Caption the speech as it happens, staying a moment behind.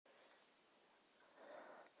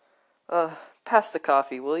Pass the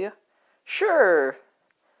coffee, will you? Sure.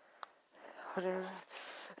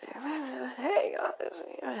 Hey,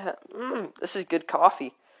 this is good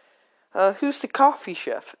coffee. Who's the coffee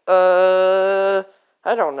chef? I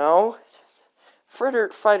don't know. Fritter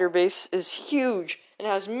Fighter Base is huge and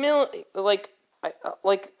has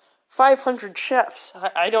like 500 chefs.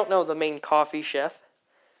 I don't know the main coffee chef.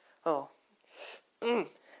 Oh.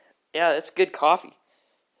 Yeah, it's good coffee.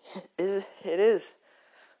 It is.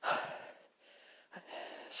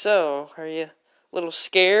 So, are you a little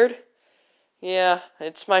scared? Yeah,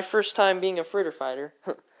 it's my first time being a fritter fighter.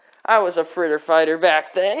 I was a fritter fighter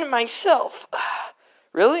back then myself.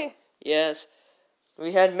 Really? Yes.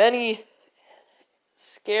 We had many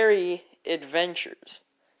scary adventures.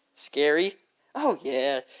 Scary? Oh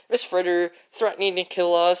yeah. Miss Fritter threatening to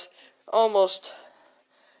kill us. Almost.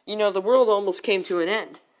 The world almost came to an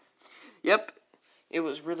end. Yep. It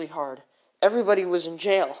was really hard. Everybody was in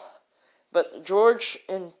jail. But George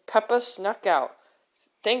and Peppa snuck out.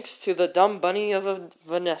 Thanks to the dumb bunny of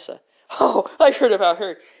Vannesa. Oh, I heard about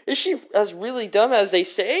her. Is she as really dumb as they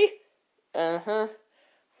say? Uh-huh.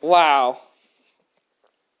 Wow.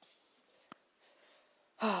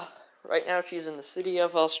 Right now she's in the city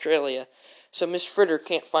of Australia, so Miss Fritter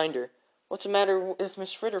can't find her. What's the matter if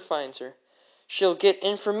Miss Fritter finds her? She'll get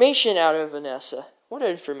information out of Vannesa. What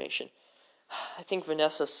information? I think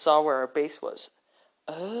Vannesa saw where our base was.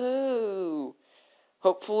 Oh.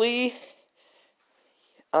 Hopefully,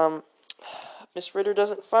 Miss Fritter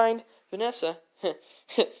doesn't find Vannesa.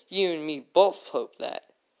 You and me both hope that.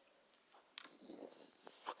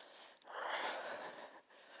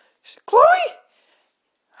 Chloe,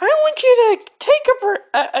 I want you to take a break.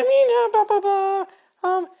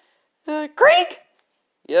 Greg?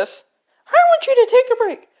 Yes? I want you to take a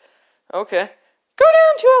break. Okay. Go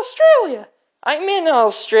down to Australia. I'm in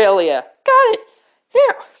Australia. Got it.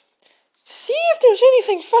 Now, see if there's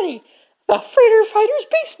anything funny. The Freighter Fighter's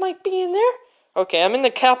base might be in there. Okay, I'm in the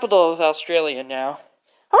capital of Australia now.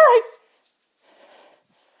 Alright.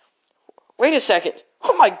 Wait a second.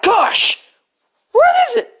 Oh my gosh! What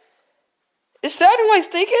is it? Is that who I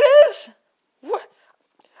think it is? What?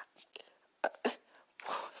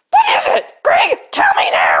 What is it? Greg, tell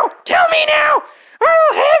me now! Tell me now!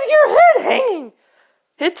 I'll have your head hanging.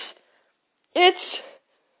 It's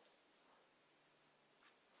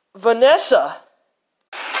Vannesa.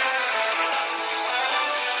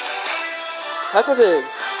 Peppa Pig.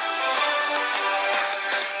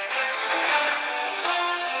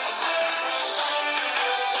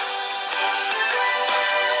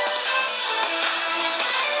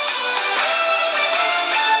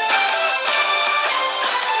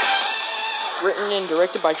 Written and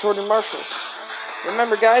directed by Jordan Marshall.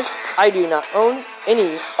 Remember, guys, I do not own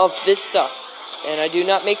any of this stuff, and I do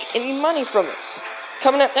not make any money from this.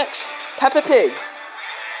 Coming up next, Peppa Pig.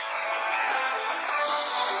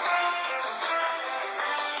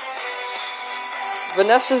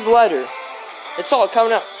 Vanessa's letter. It's all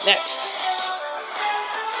coming up next.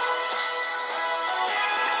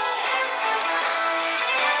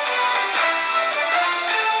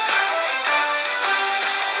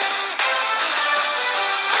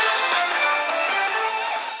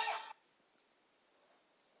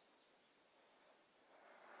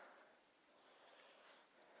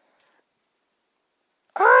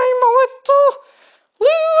 I'm a little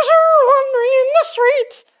loser wandering in the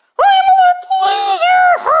streets. I'm a little loser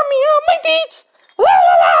humming on my beats. La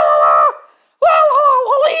la la la la la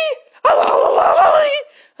la la la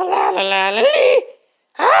la la la la la.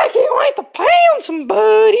 I can't wait to pound some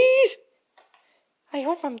buddies. I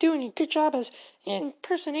hope I'm doing a good job as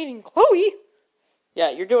impersonating Chloe.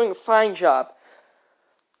 Yeah, you're doing a fine job,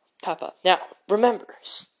 Peppa. Now, remember,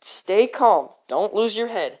 stay calm. Don't lose your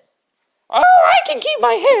head. Oh, I can keep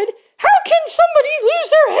my head. How can somebody lose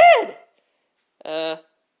their head?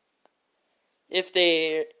 If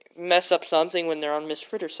they mess up something when they're on Miss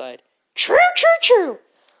Fritter's side. True, true, true.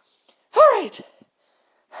 All right.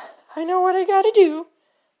 I know what I gotta do.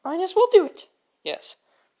 Might as well do it. Yes.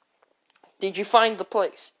 Did you find the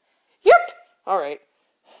place? Yep. All right.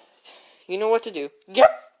 You know what to do. Yep.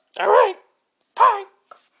 All right. Bye.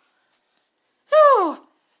 Oh,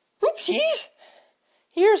 oopsies.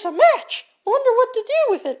 Here's a match. Wonder what to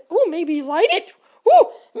do with it. Oh, maybe light it.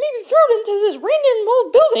 Oh, maybe throw it into this random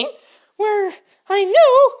old building where I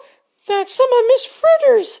know that some of Miss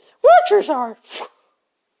Fritter's watchers are.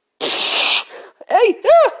 Hey!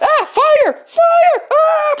 Fire! Fire!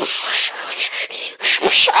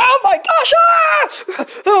 Oh my gosh!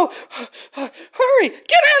 Oh, hurry!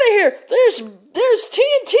 Get out of here! There's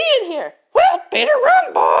TNT in here. Well, better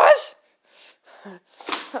run, boys.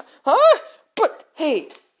 Huh? But hey,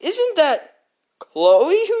 isn't that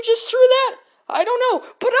Chloe who just threw that? I don't know.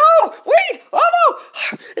 But oh, wait! Oh no!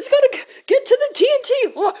 It's gonna get to the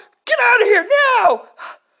TNT! Get out of here now!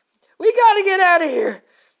 We gotta get out of here.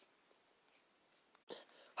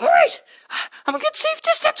 Alright, I'm a good safe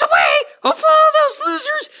distance away. Hopefully all those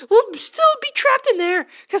losers will still be trapped in there,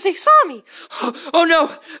 because they saw me. Oh no!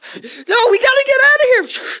 No, we gotta get out of here!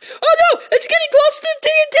 Oh no! It's getting close to the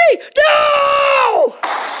TNT! No!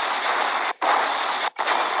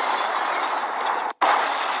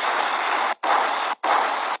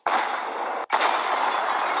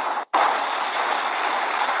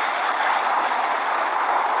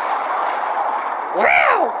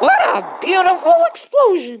 Wow, what a beautiful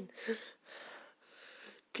explosion.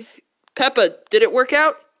 Peppa, did it work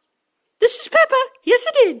out? This is Peppa. Yes,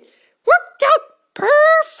 it did. Worked out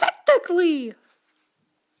perfectly.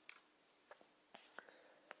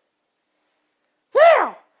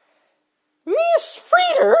 Now, Miss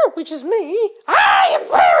Frieder, which is me, I am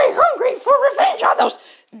very hungry for revenge on those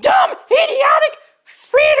dumb, idiotic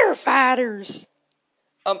Frieder fighters.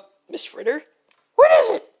 Miss Fritter? What is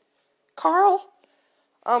it, Carl?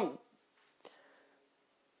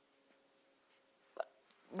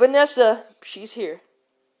 Vannesa, she's here.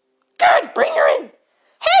 Good, bring her in.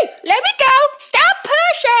 Hey, let me go! Stop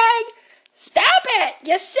pushing! Stop it!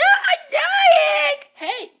 You're so annoying!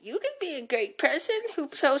 Hey, you can be a great person who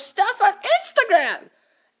posts stuff on Instagram.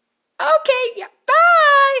 Okay, yeah,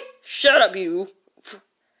 bye! Shut up, you.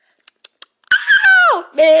 Oh,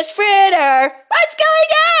 Miss Fritter, what's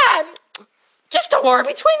going on? Just a war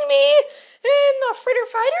between me and the Fritter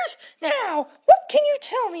fighters. Now, what can you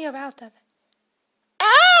tell me about them?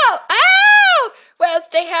 Oh! Well,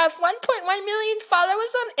 they have 1.1 million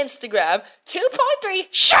followers on Instagram, 2.3.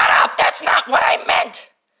 Shut up! That's not what I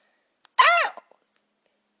meant! Oh!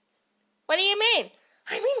 What do you mean?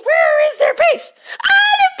 I mean, where is their base?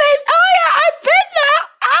 Oh, the base! Oh, yeah, I've been there!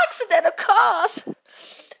 Accident, of course.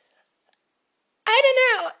 I don't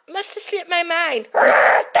know. Must have slipped my mind.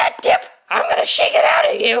 That dip! I'm gonna shake it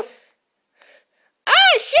out of you!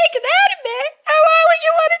 Oh, shake it out of me? Oh, why would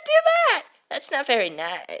you want to do that? That's not very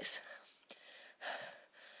nice.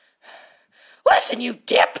 Listen, you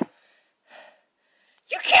dip!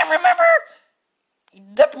 You can't remember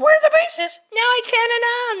where the base is? No, I can't.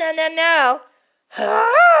 No.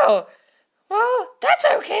 Oh! Well, that's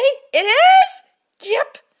okay. It is?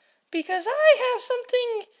 Yep. Because I have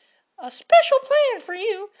a special plan for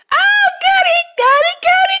you. Oh, goody!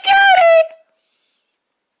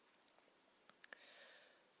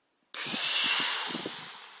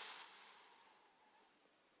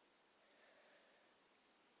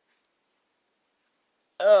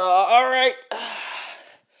 Alright.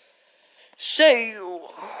 Say,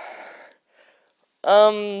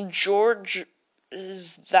 George,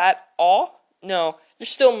 is that all? No, there's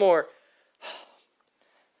still more.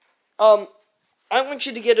 I want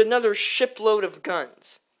you to get another shipload of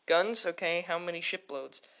guns. Guns? Okay, how many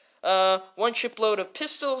shiploads? 1 shipload of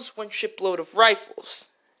pistols, 1 shipload of rifles.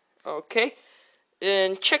 Okay?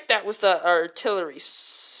 And check that with the artillery,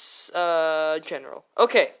 general.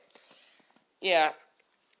 Okay. Yeah.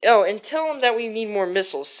 Oh, and tell him that we need more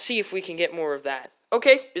missiles. See if we can get more of that.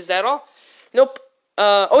 Okay, is that all? Nope.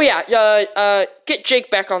 Get Jake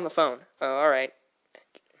back on the phone. Oh, alright.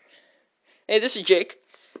 Hey, this is Jake.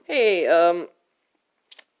 Hey,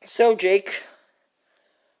 so Jake,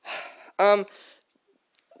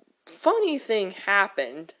 funny thing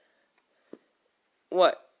happened.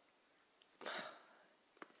 What?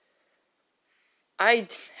 I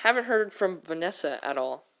haven't heard from Vannesa at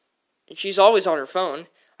all. And she's always on her phone.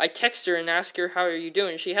 I text her and ask her, how are you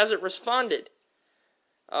doing? She hasn't responded.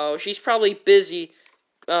 Oh, she's probably busy,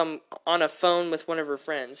 on a phone with one of her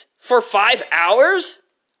friends. For 5 hours?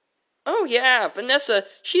 Oh, yeah, Vannesa,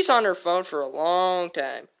 she's on her phone for a long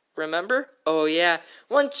time. Remember? Oh, yeah.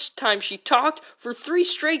 One time she talked for 3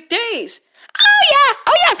 straight days. Oh, yeah,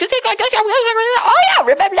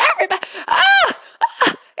 remember that?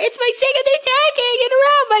 It's my second day talking in a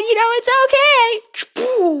row, but it's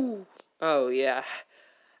okay. Oh, yeah.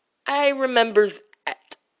 I remember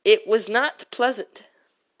that. It was not pleasant.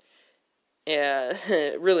 Yeah,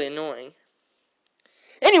 really annoying.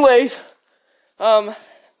 Anyways, well,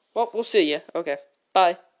 we'll see ya. Okay,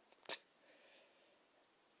 bye.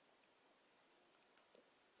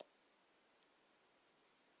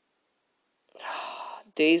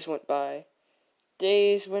 Days went by.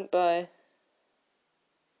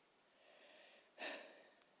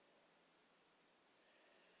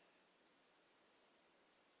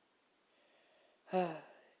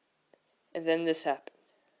 And then this happened.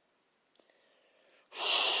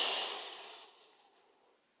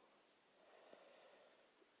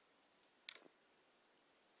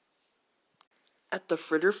 at the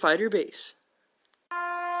Fritter Fighter base.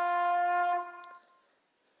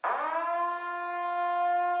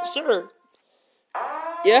 Sir.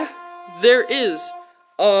 Yeah? There is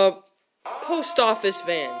a post office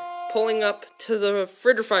van pulling up to the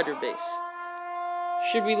Fritter Fighter base.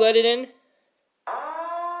 Should we let it in?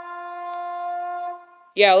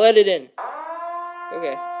 Yeah, let it in.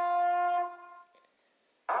 Okay.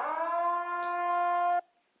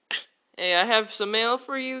 Hey, I have some mail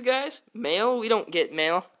for you guys. Mail? We don't get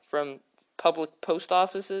mail from public post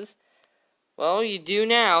offices. Well, you do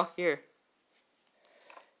now. Here.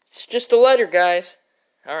 It's just a letter, guys.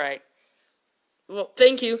 Alright. Well,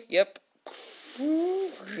 thank you. Yep.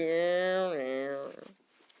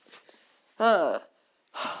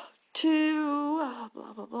 To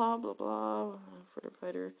blah blah blah blah blah for the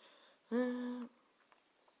fighter.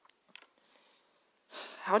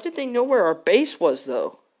 How did they know where our base was,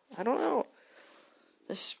 though? I don't know.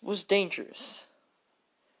 This was dangerous.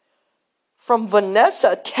 From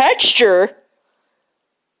Vannesa Texture?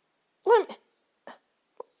 Let me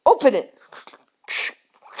open it.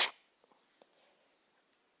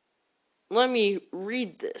 Let me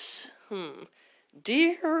read this.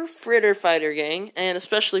 Dear Fritter Fighter Gang, and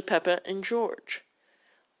especially Peppa and George,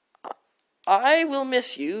 I will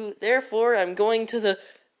miss you. Therefore, I'm going to the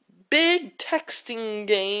big texting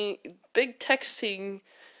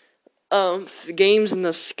games in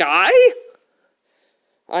the sky.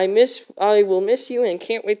 I will miss you and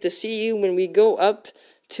can't wait to see you when we go up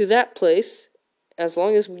to that place, as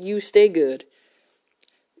long as you stay good.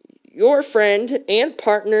 Your friend and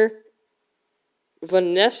partner,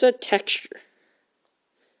 Vannesa Texture.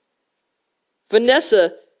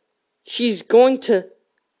 Vannesa, she's gonna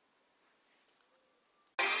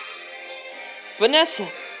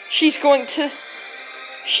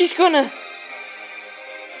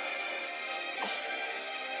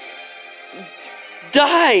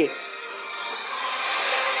die.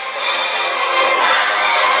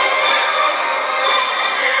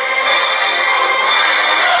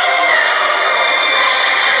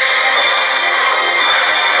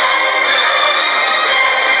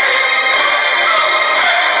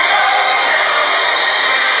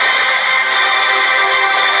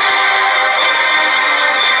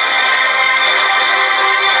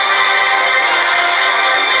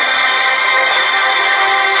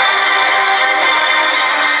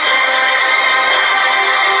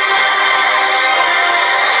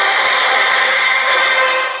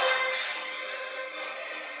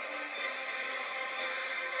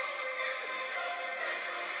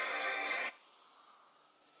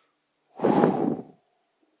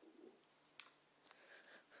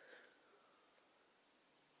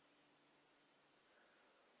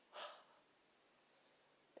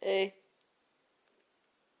 Hey,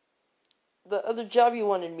 the other job you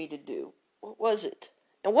wanted me to do, what was it?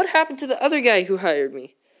 And what happened to the other guy who hired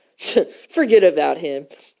me? Forget about him.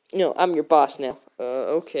 I'm your boss now.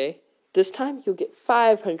 Okay. This time you'll get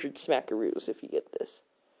 500 smackaroos if you get this.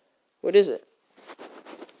 What is it?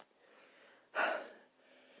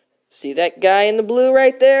 See that guy in the blue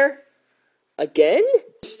right there? Again?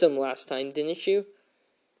 Missed him last time, didn't you?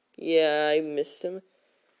 Yeah, I missed him.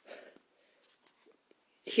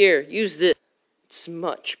 Here, use this. It's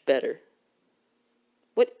much better.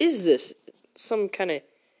 What is this? Some kind of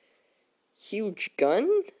huge gun?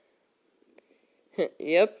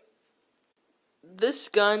 Yep. This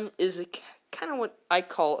gun is kind of what I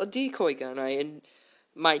call a decoy gun.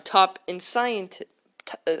 My top scientist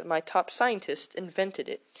invented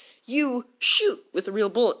it. You shoot with a real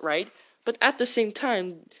bullet, right? But at the same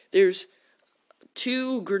time, there's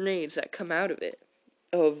 2 grenades that come out of it,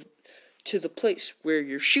 to the place where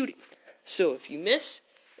you're shooting. So if you miss,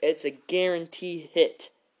 it's a guarantee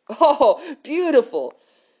hit. Oh, beautiful!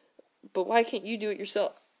 But why can't you do it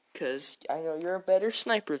yourself? Because I know you're a better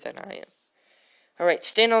sniper than I am. Alright,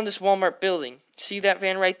 stand on this Walmart building. See that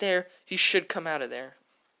van right there? He should come out of there.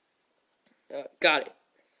 Got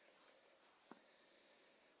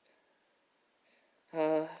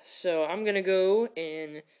it. So I'm gonna go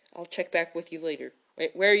and I'll check back with you later.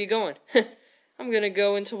 Wait, where are you going? I'm gonna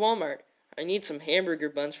go into Walmart. I need some hamburger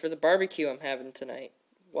buns for the barbecue I'm having tonight.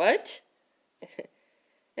 What?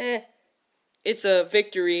 It's a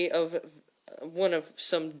victory of one of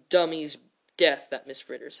some dummy's death that Miss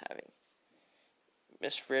Fritter's having.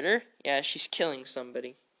 Miss Fritter? Yeah, she's killing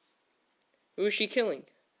somebody. Who is she killing?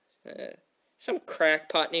 Some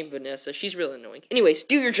crackpot named Vannesa. She's real annoying. Anyways,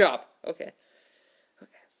 do your job. Okay.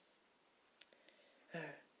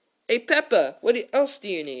 Hey, Peppa, what else do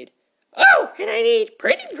you need? Oh, and I need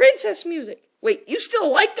pretty princess music. Wait, you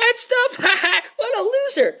still like that stuff? Haha, what a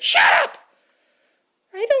loser. Shut up!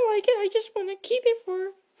 I don't like it. I just want to keep it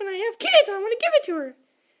for when I have kids. I want to give it to her.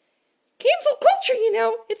 Cancel culture, you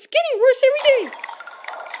know. It's getting worse every day.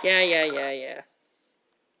 Yeah.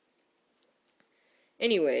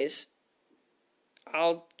 Anyways,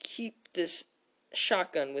 I'll keep this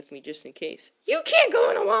shotgun with me just in case. You can't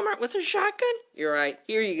go in a Walmart with a shotgun. You're right.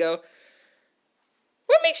 Here you go.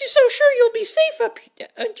 What makes you so sure you'll be safe up here?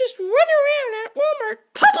 Just run around at Walmart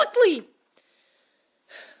publicly.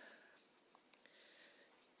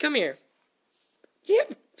 Come here.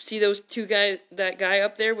 Yep. See those two guys, that guy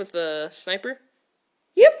up there with the sniper?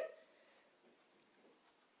 Yep.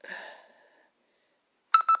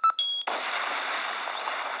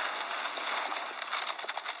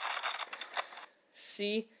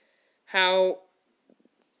 See how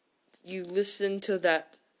you listen to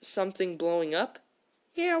that something blowing up?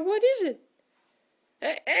 Yeah, what is it?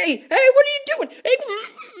 Hey, what are you doing? Hey,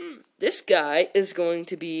 this guy is going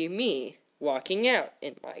to be me walking out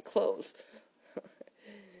in my clothes.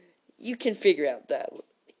 You can figure out that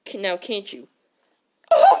now, can't you?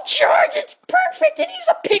 Oh, George, it's perfect, and he's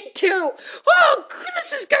a pig too. Oh,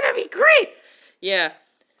 this is gonna be great. Yeah.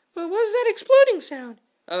 Well, what was that exploding sound?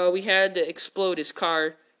 We had to explode his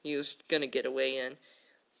car. He was gonna get away in.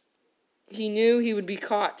 He knew he would be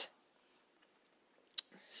caught.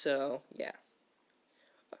 So, yeah.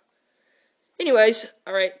 Anyways,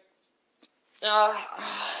 alright.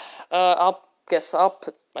 I'll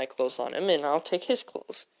put my clothes on him and I'll take his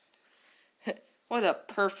clothes. What a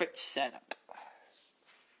perfect setup.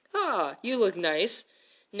 Ah, you look nice.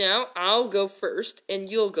 Now, I'll go first and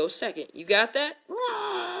you'll go second. You got that?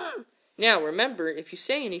 Now, remember, if you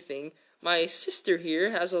say anything, my sister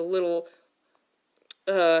here has a little,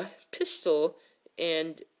 pistol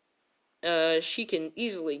and, she can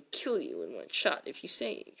easily kill you in one shot if you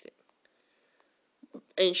say anything.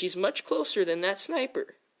 And she's much closer than that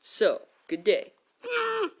sniper. So, good day.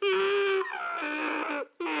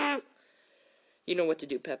 You know what to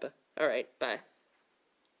do, Peppa. Alright, bye.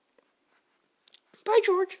 Bye,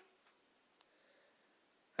 George.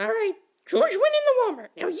 Alright, George went in the Walmart.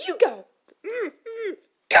 Now you go.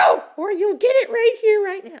 Go! Or you'll get it right here,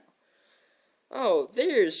 right now. Oh,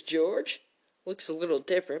 there's George. Looks a little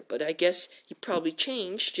different, but I guess he probably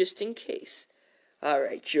changed just in case.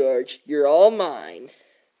 Alright, George, you're all mine.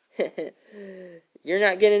 You're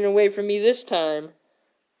not getting away from me this time.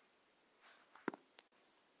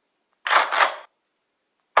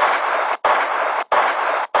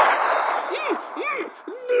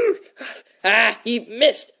 Ah, he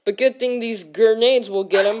missed, but good thing these grenades will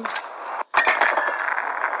get him.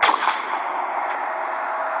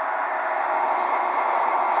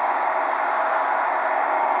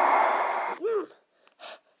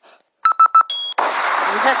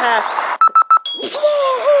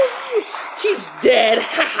 He's dead.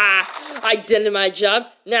 I did my job.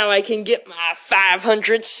 Now I can get my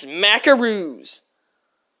 500 smackaroos.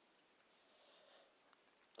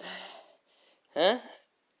 Huh?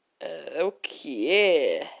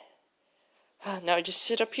 Okay. Now I just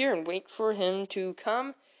sit up here and wait for him to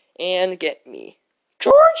come and get me.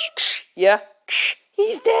 George? Yeah?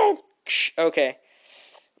 He's dead. Okay.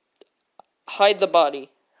 Hide the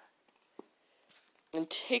body. And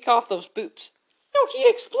take off those boots. No, he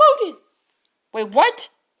exploded. Wait, what?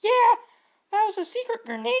 Yeah, that was a secret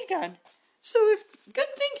grenade gun. So if, good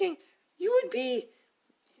thinking, you would be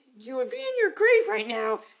in your grave right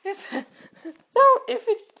now if that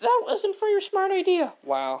wasn't for your smart idea.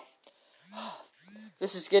 Wow.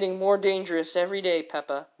 This is getting more dangerous every day,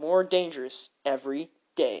 Peppa. More dangerous every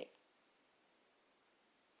day.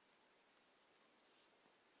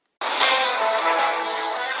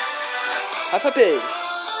 Peppa Pig.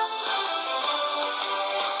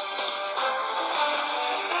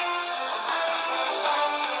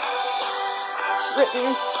 Written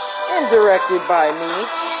and directed by me.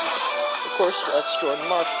 Of course, that's Jordan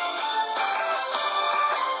Marshall.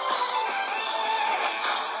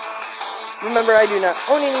 Remember, I do not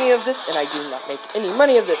own any of this, and I do not make any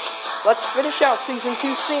money of this. Let's finish out Season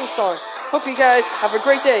 2's theme song. Hope you guys have a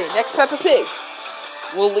great day. Next Peppa Pig,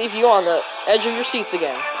 we'll leave you on the edge of your seats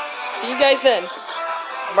again. See you guys then.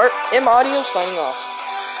 M Audio signing off.